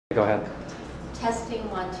Go ahead. Testing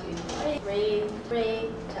 1, 2, 3. Three.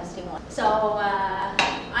 Testing 1. So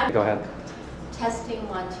I'm. Go ahead. Testing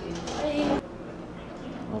 1, 2, 3.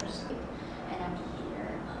 Oops. And I'm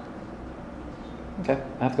here. Okay,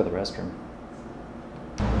 I have to go to the restroom.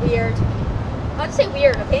 Weird. I'll just say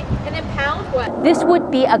weird, okay? And then pound what? This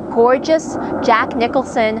would be a gorgeous Jack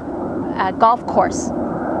Nicholson golf course.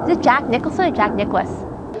 Is it Jack Nicholson or Jack Nicklaus?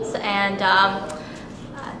 And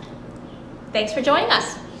thanks for joining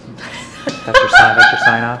us. That's your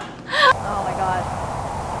sign off. Oh my god.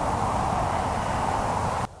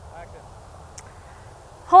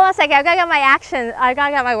 Hold on a second, I gotta get my action. I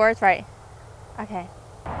gotta get my words right. Okay.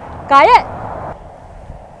 Got it?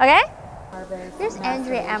 Okay? Here's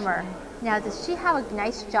Andrea Emmer. Now, does she have a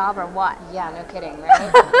nice job or what? Yeah, no kidding,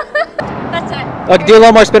 right? That's it. Look, do a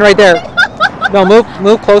little more spin right there. No,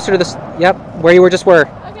 move closer to this. Yep, where you just were.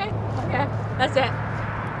 Okay, that's it.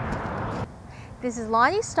 This is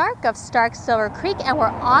Lonnie Stark of Stark Silver Creek, and we're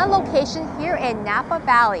on location here in Napa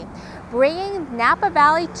Valley, bringing Napa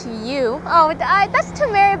Valley to you. Oh, that's to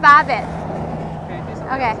Mary Babbitt.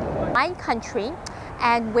 Okay, wine country,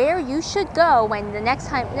 and where you should go when the next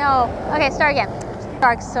time. No, okay, start again.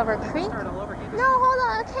 Stark Silver Creek. No, hold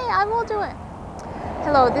on. Okay, I will do it.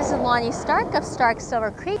 Hello, this is Lonnie Stark of Stark Silver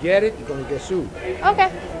Creek. Get it, you're gonna get sued. Okay.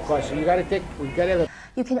 Because you gotta take, we gotta.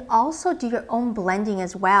 You can also do your own blending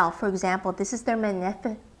as well. For example, this is their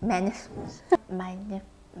Magnificant.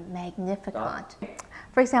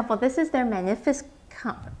 For example, this is their Magnificent.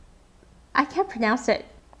 I can't pronounce it.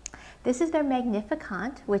 This is their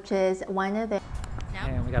Magnificant, which is one of the.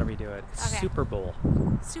 And we gotta redo it. Okay. Super Bowl.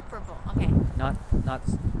 Super Bowl. Okay. Not.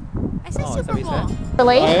 I said Oh, is that Super what you Bowl. said?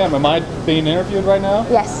 Really? I am. Am I being interviewed right now?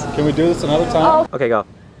 Yes. Can we do this another time? Okay, go.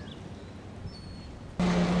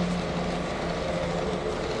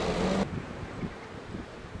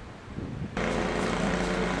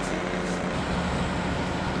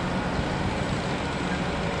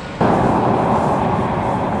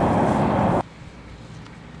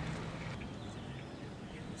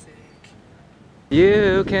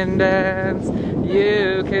 You can dance,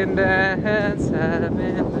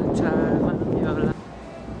 having the time of your life.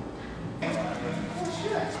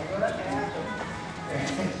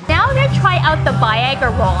 Now we're gonna try out the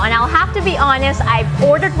Viagra roll, and I'll have to be honest, I've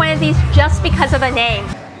ordered one of these just because of the name.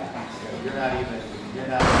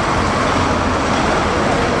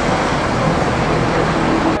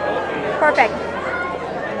 Perfect.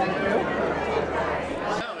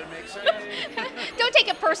 Don't take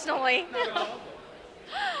it personally.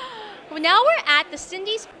 Well, now we're at the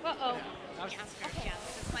Cindy's. Uh-oh. Okay.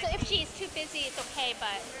 So if she's too busy, it's okay,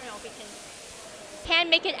 but you know, we can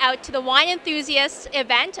make it out to the wine enthusiast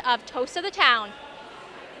event of Toast of the Town.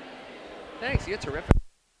 Thanks, you're terrific.